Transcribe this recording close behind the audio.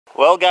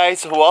Well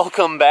guys,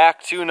 welcome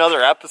back to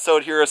another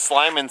episode here of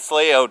Slime and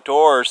Slay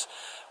Outdoors.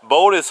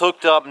 Boat is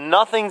hooked up,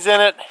 nothing's in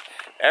it.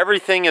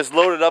 Everything is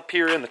loaded up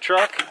here in the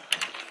truck.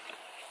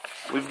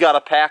 We've got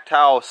a packed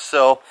house,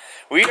 so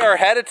we are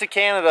headed to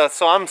Canada,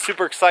 so I'm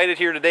super excited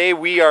here today.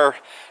 We are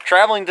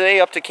traveling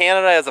today up to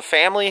Canada as a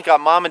family. Got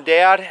mom and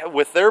dad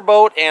with their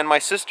boat and my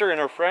sister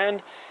and her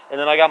friend. And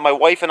then I got my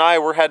wife and I,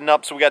 we're heading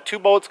up, so we got two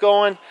boats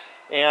going.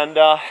 And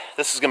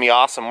this is going to be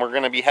awesome. We're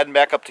going to be heading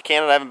back up to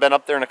Canada. I haven't been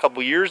up there in a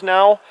couple years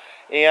now.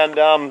 And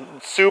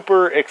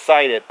super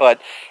excited. But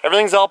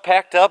everything's all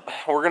packed up.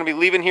 We're going to be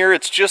leaving here.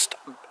 It's just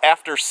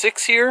after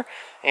 6 here.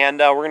 And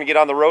we're going to get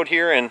on the road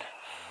here and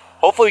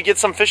hopefully get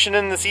some fishing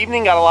in this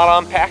evening. Got a lot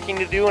of unpacking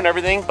to do and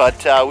everything.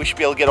 But we should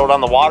be able to get out on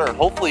the water. And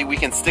hopefully we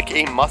can stick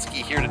a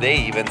muskie here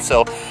today even.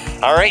 So,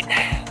 alright.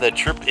 The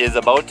trip is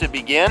about to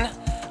begin.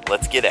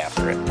 Let's get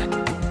after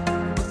it.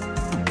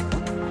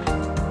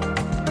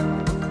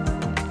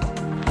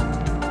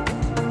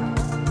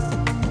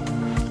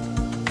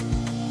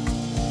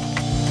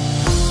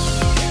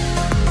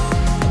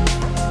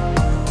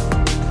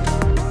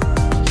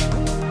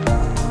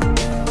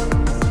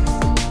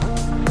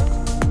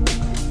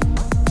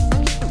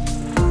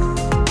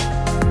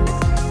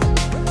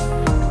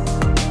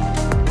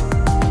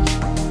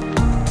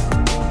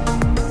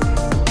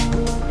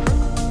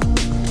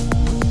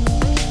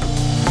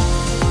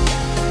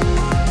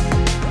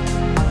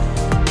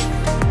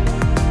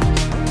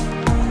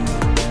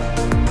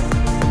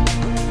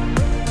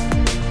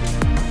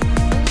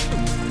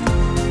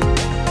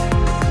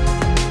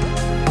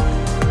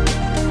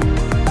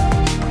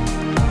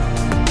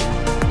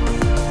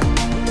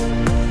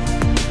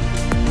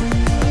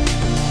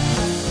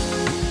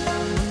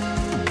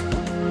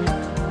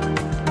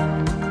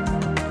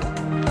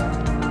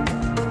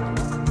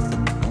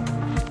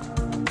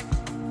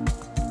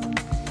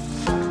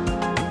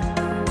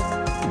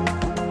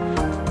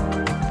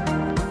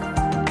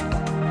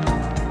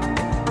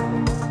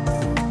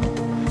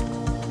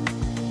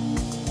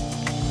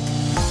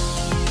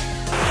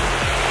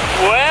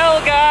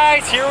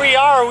 Here we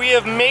are. We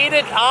have made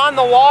it on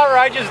the water.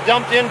 I just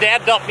dumped in,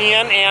 Dad dumped me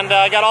in, and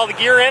got all the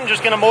gear in.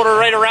 Just gonna motor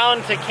right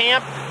around to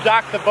camp,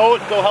 dock the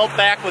boat, and go help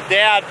back with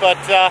Dad. But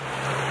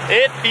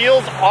it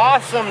feels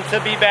awesome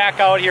to be back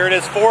out here. It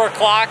is 4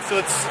 o'clock, so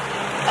it's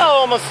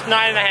almost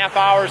 9.5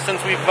 hours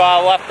since we've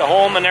left the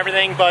home and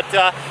everything. But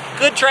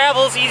good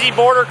travels, easy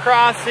border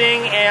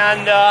crossing,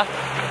 and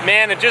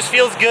man, it just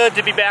feels good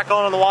to be back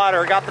out on the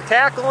water. Got the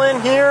tackle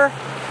in here,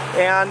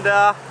 and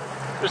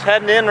just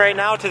heading in right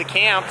now to the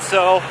camp.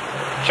 So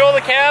show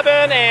the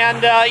cabin and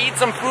eat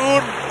some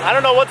food. I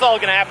don't know what's all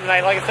gonna happen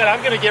tonight. Like I said,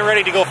 I'm gonna get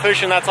ready to go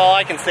fishing, that's all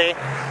I can say.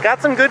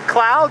 Got some good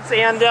clouds,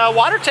 and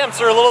water temps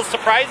are a little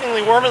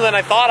surprisingly warmer than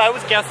I thought. I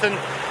was guessing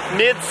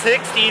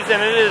mid-60s,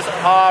 and it is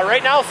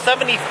right now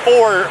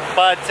 74,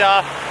 but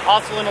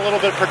also in a little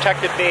bit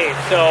protected bay.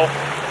 So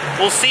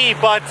we'll see,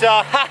 but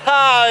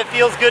it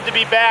feels good to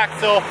be back.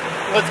 So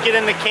let's get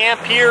into camp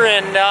here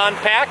and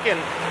unpack, and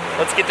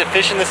let's get to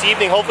fishing this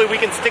evening. Hopefully we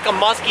can stick a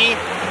muskie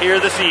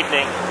here this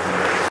evening.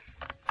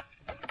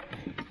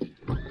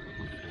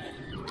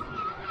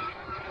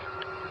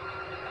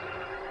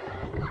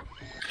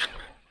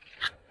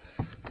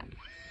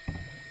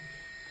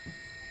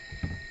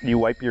 Do you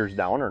wipe yours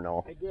down or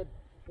no? I did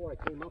before I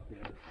came up here.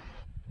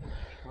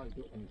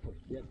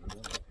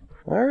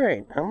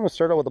 Alright, I'm going to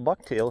start out with a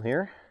bucktail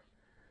here.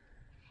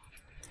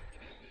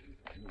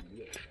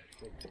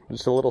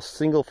 Just a little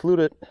single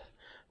fluted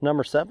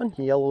number 7,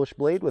 yellowish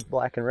blade with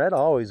black and red.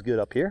 Always good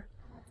up here.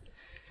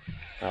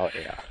 Oh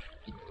yeah.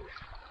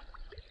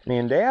 Me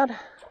and Dad.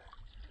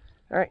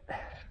 Alright.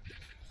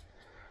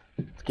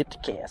 Let's get to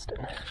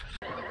casting.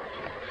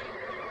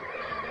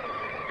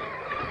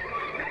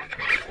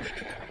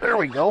 There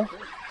we go.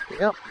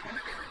 Yep.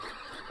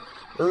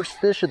 First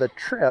fish of the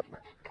trip.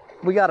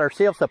 We got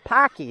ourselves a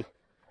pocky.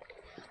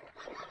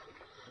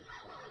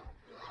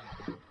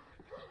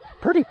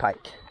 Pretty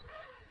pike.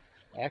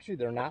 Actually,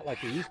 they're not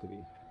like they used to be.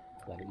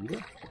 Is that an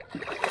eater?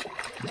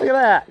 Look at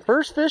that.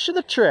 First fish of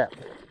the trip.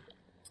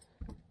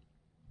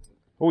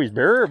 Oh, he's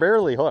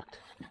barely hooked.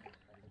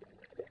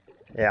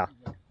 Yeah.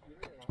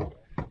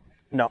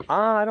 No,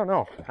 I don't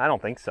know. I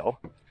don't think so.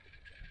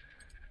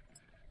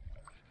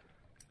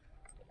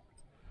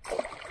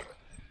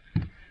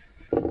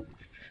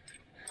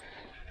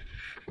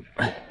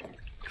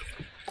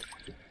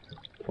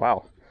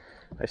 Wow,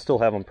 I still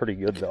have them pretty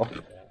good though.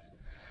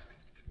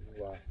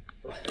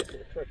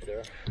 Trick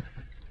there.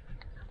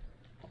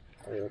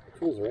 Oh, yeah, the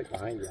tools are right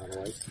behind you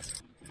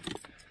otherwise.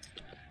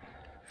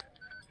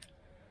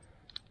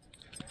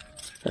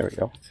 There we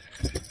go.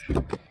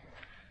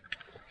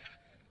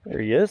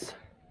 There he is.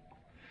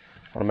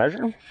 Want to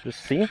measure him?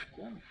 Just see?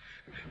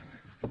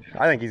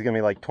 I think he's going to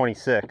be like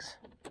 26.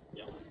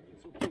 Yeah.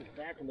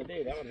 Back in the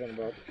day, that would have been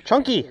about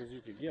chunky. as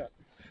you could get.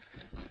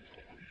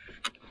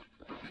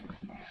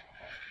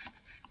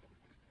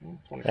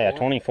 24? Yeah,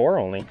 24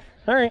 only.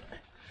 All right.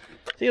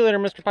 See you later,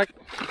 Mr. Pike.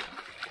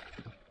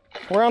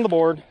 We're on the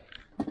board.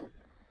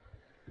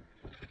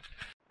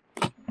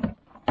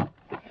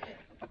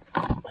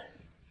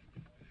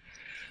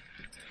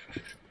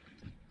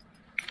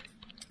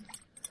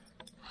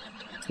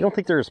 You don't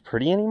think they're as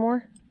pretty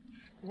anymore?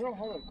 You know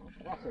how to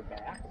cross their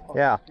back?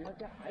 Yeah. Like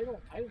that? I don't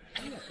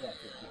see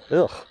that.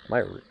 Ugh,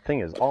 my thing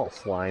is all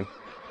slime.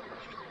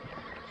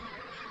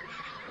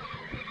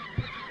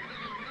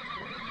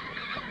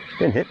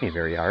 Didn't hit me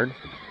very hard.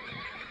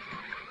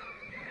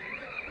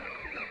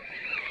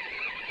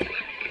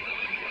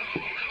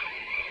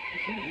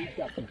 He's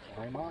got some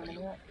slime on him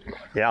yet.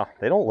 Yeah,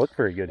 they don't look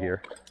very good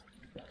here.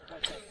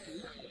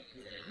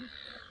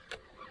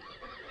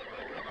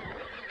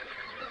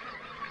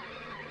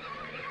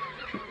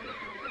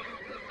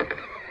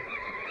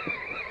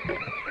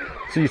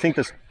 So you think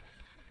this...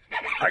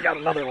 I got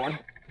another one.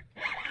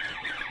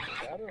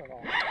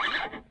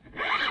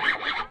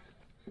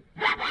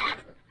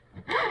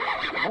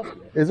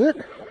 Is it?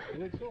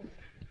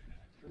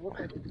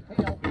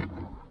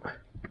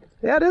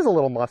 Yeah, it is a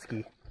little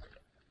musky.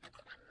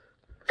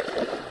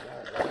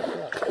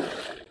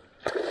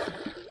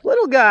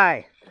 Little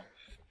guy.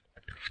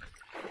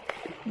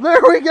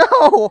 There we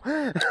go.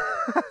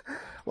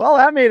 Well,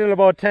 that made it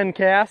about 10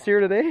 casts here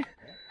today.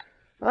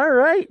 All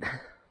right.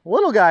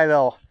 Little guy,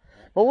 though.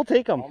 But we'll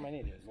take him. How many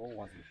of these little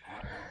ones?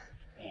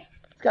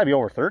 It's got to be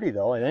over 30,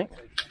 though, I think.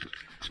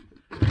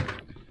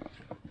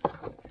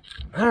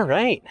 All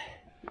right.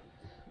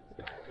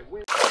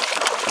 Well,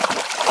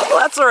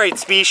 that's the right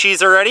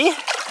species already.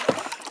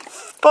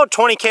 About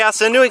 20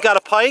 casts into it, got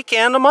a pike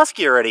and a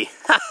muskie already.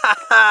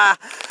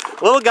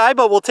 Little guy,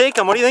 but we'll take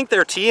him. What do you think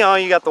there, T? Oh,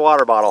 you got the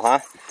water bottle,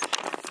 huh?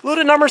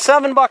 Looted number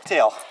 7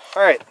 bucktail.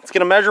 All right, let's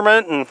get a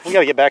measurement, and we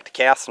got to get back to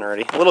casting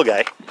already. Little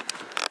guy.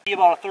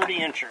 About a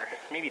 30-incher,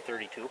 maybe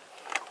 32.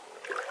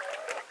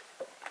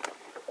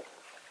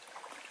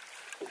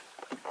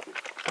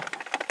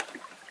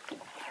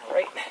 All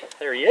right,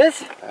 there he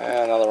is.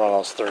 Another one of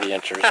those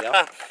 30-inchers,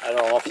 yeah. I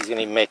don't know if he's going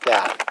to even make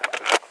that.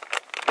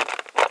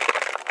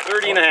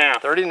 30 and a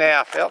half. 30 and a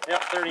half, yep.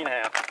 Yep, 30 and a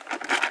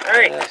half. All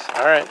right. Yes.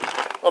 All right.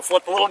 Let's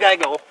let the little guy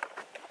go.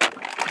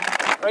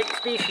 Right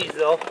species,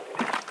 though.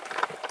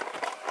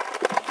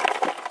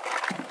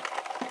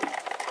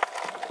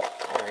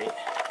 All right.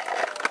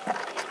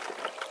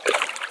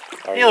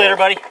 See you later,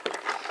 buddy.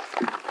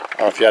 I don't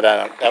know if you had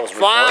that was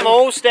Slime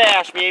O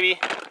Stache, baby.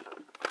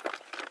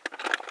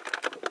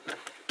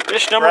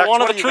 Fish number Rex,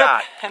 1 of what the do you trip,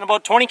 got? and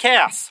about 20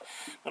 casts.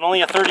 And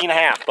only a 30 and a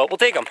half, but we'll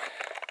take them.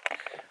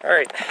 All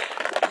right.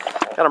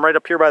 Got them right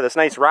up here by this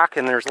nice rock,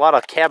 and there's a lot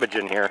of cabbage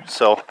in here,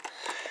 so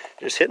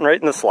just hitting right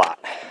in the slot.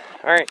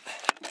 All right.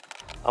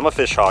 I'm a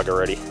fish hog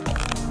already.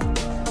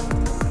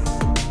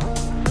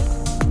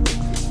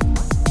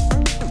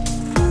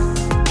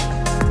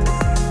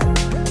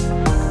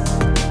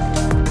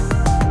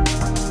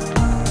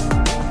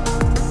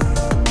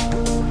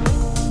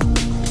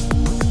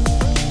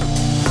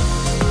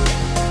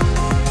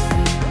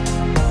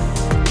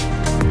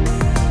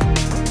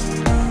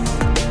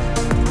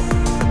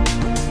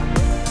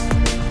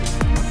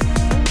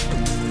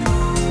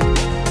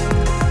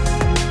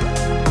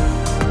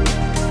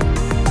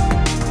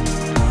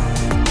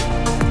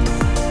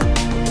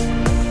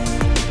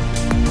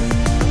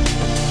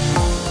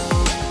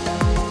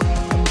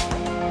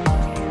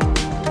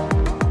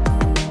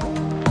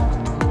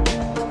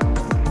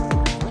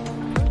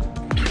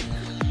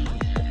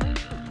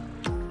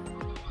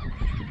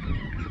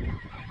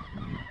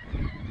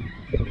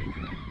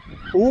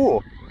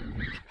 Ooh.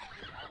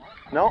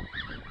 No.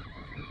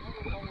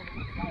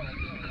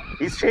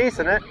 He's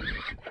chasing it.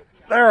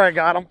 There, I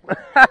got him.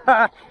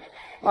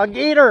 A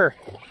gator.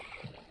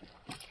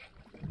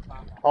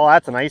 Oh,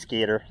 that's a nice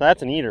gator.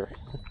 That's an eater.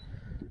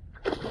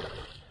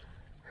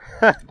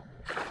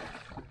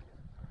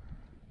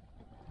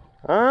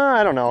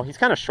 I don't know. He's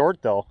kind of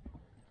short, though.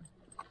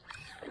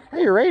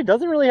 Hey, you're right. He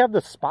doesn't really have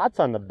the spots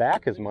on the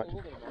back as much.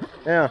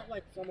 Yeah.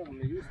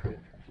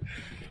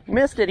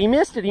 Missed it. He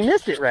missed it. He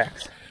missed it,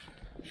 Rex.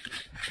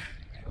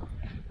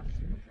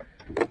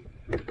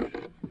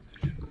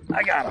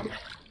 I got him.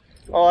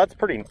 Oh, that's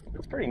pretty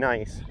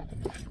nice.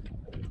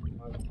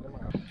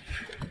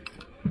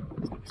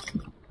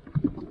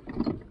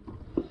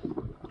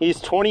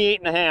 He's 28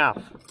 and a half.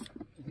 Is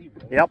he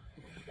really? Yep.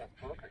 That's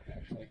perfect,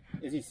 actually.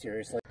 Is he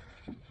seriously?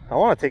 I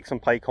want to take some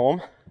pike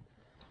home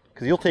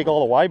because you'll take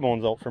all the Y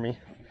bones out for me.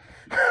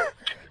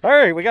 All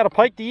right, we got a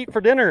pike to eat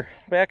for dinner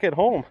back at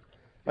home.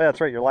 Oh, that's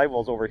right, your live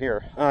well's over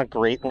here.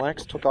 Great,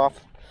 Lex took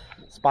off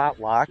spot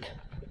lock.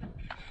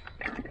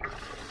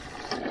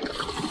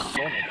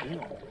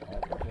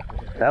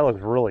 That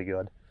looks really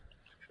good.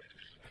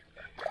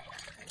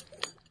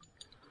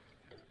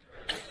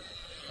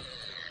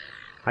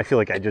 I feel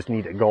like I just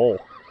need to go.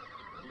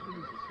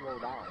 Slow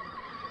down.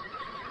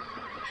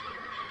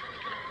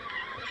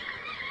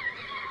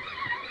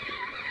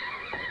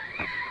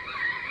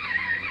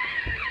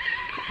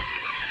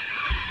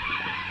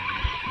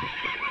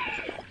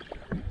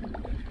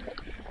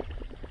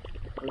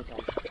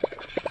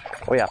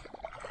 Oh yeah.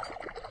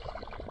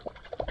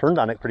 Turned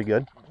on it pretty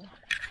good.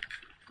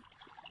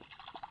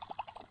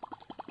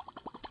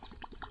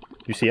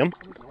 You see him?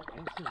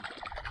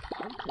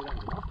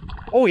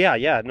 Oh yeah,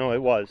 yeah, no,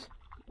 it was.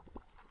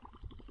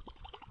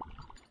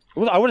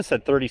 I would have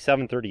said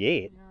 37,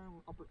 38. Yeah,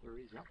 upper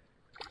 30s, yep.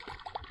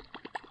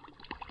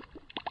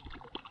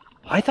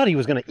 I thought he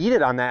was going to eat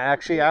it on that,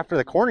 actually, after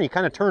the corner. He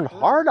kind of turned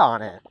hard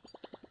on it.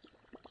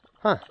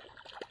 Huh.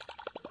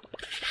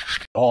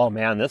 Oh,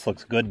 man, this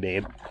looks good,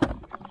 babe.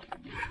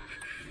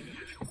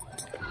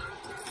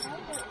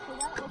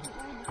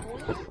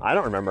 I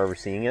don't remember ever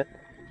seeing it.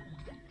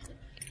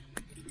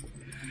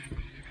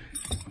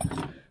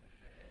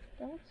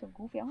 That looks so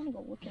goofy. I want to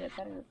go look at it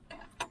better.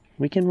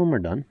 We can when we're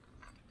done.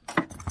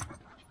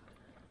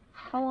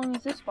 How long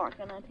is this spark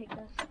gonna take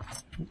us?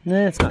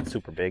 Nah, it's not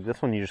super big.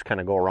 This one you just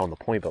kind of go around the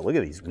point, but look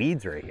at these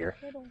weeds right here.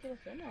 They don't get us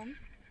in them.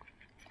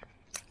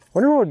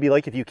 Wonder what it would be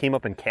like if you came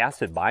up and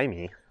casted by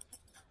me.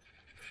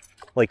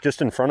 Like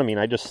just in front of me and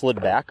I just slid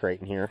back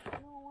right in here. No,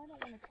 I don't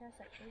want to cast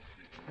that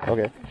case.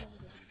 Okay.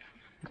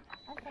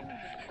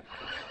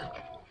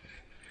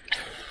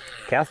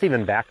 Cast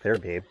even back there,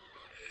 babe.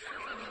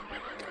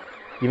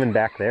 Even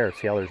back there.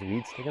 See how there's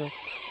weeds sticking up?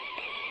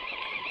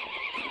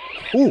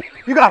 Ooh,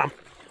 you got him!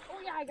 Oh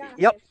yeah, I got him.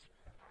 Yep.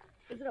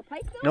 Is it a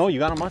pike though? No, you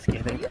got a muskie,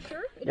 I think. Are you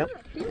sure? It Yep.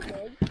 doesn't feel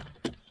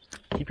big.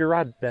 Keep your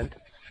rod bent.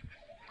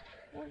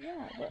 Well,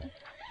 yeah, but...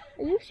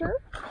 Are you sure?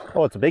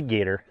 Oh, it's a big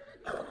gator.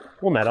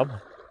 We'll net him.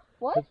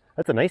 What?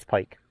 That's a nice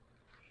pike.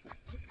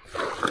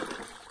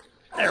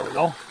 There we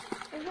go.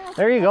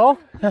 There you go.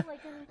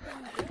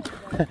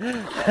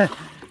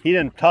 He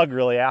didn't tug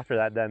really after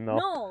that then, though.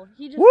 No,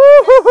 he just...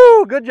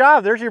 Woo-hoo-hoo! Good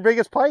job. There's your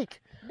biggest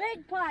pike.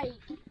 Big pike.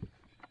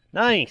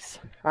 Nice.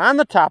 On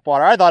the top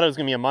water. I thought it was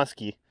going to be a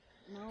muskie.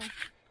 No.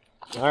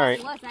 All right.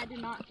 Unless I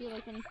did not feel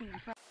like anything.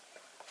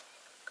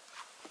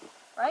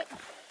 Right?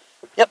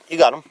 Yep, you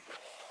got him.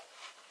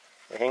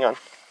 Hey, hang on.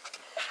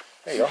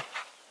 There you go.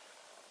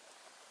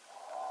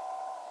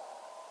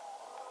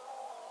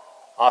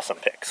 Awesome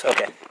picks.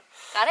 Okay.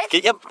 Got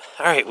it? Yep.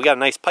 All right, we got a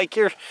nice pike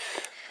here.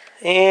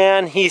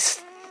 And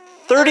he's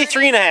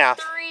 33 and a half.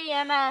 33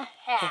 and a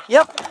half.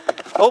 Yep.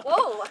 Oh.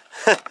 Whoa.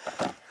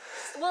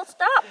 Well,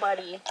 stop,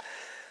 buddy.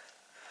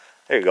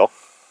 There you go.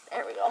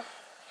 There we go.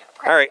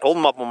 All right, hold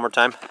him up one more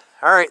time.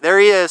 All right, there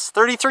he is.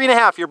 33 and a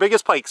half, your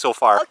biggest pike so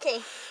far. Okay.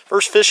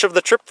 First fish of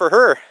the trip for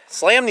her.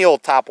 Slam the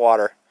old top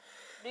water.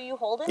 Do you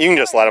hold it? You can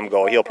just let him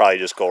go. He'll probably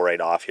just go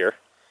right off here.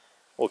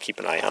 We'll keep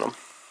an eye on him.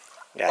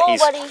 Yeah,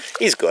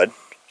 he's good.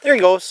 There he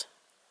goes.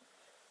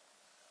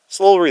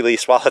 Slow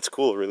release. Wow, that's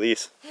cool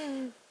release.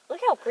 Look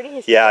how pretty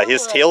his Yeah, tail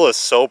his is. tail is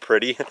so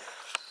pretty.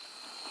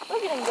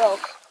 Look at him go.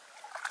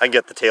 I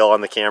get the tail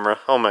on the camera.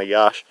 Oh my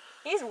gosh.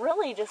 He's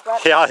really just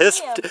got Yeah,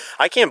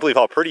 I can't believe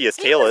how pretty his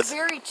tail is.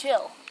 Very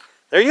chill.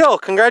 There you go.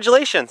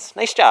 Congratulations.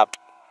 Nice job.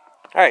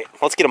 All right,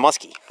 let's get a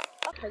muskie.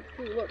 Okay,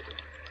 look.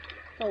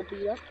 How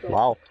beat up though.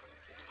 Wow.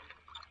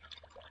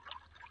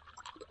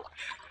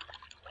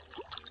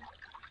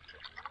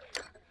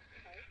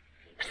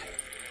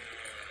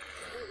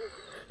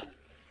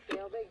 See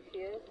how big she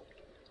is?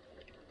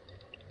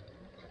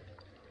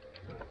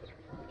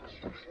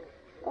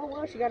 Oh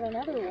wow, she got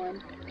another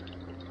one.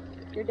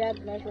 Your dad's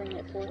measuring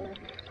it for her.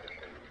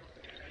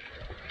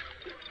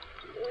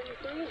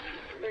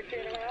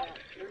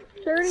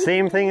 30?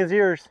 Same thing as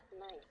yours.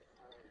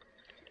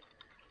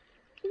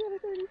 She got a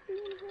 33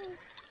 and a half.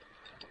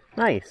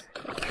 Nice.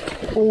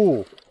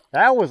 Ooh,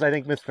 that was, I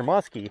think, Mr.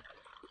 Muskie.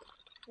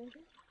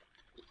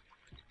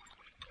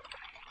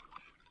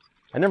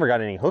 I never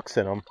got any hooks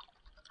in them.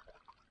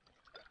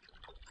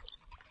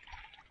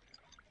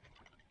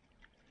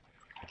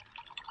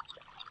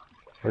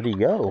 Where'd he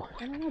go?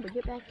 I don't know, but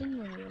get back in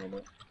there a little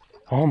bit.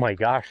 Oh my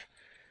gosh.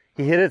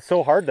 He hit it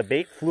so hard the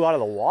bait flew out of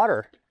the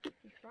water.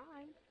 He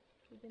tried.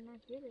 He did not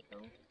get it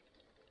though.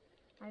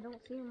 I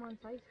don't see him on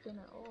sight skin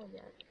at all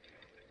yet.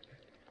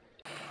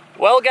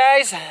 Well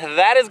guys,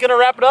 that is going to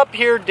wrap it up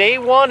here. Day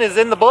one is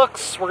in the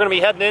books. We're going to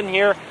be heading in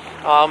here.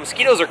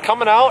 Mosquitoes are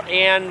coming out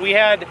and we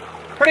had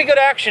pretty good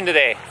action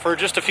today for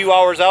just a few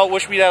hours out.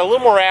 Wish we had a little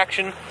more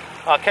action,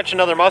 catch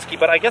another muskie,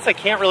 but I guess I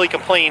can't really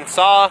complain.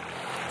 Saw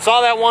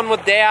that one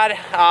with Dad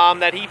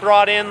that he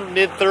brought in,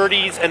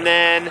 mid-30s, and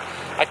then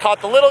I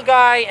caught the little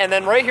guy, and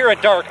then right here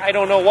at dark, I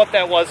don't know what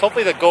that was.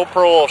 Hopefully the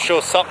GoPro will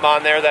show something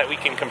on there that we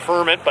can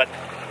confirm it, but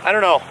I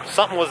don't know.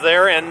 Something was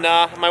there, and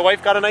my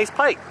wife got a nice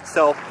pike.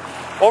 So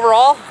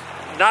overall,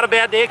 not a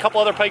bad day. A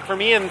couple other pike for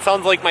me, and it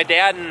sounds like my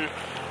dad and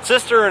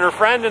sister and her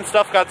friend and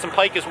stuff got some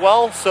pike as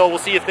well. So we'll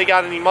see if they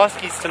got any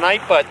muskies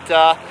tonight, but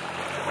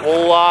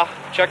we'll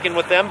check in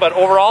with them. But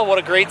overall, what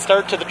a great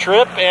start to the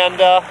trip,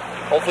 and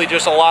hopefully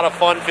just a lot of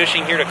fun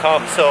fishing here to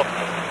come. So,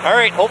 all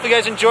right, hope you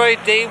guys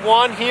enjoyed day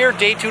one here,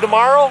 day two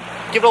tomorrow.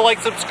 Give it a like,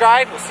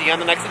 subscribe. We'll see you on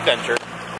the next adventure.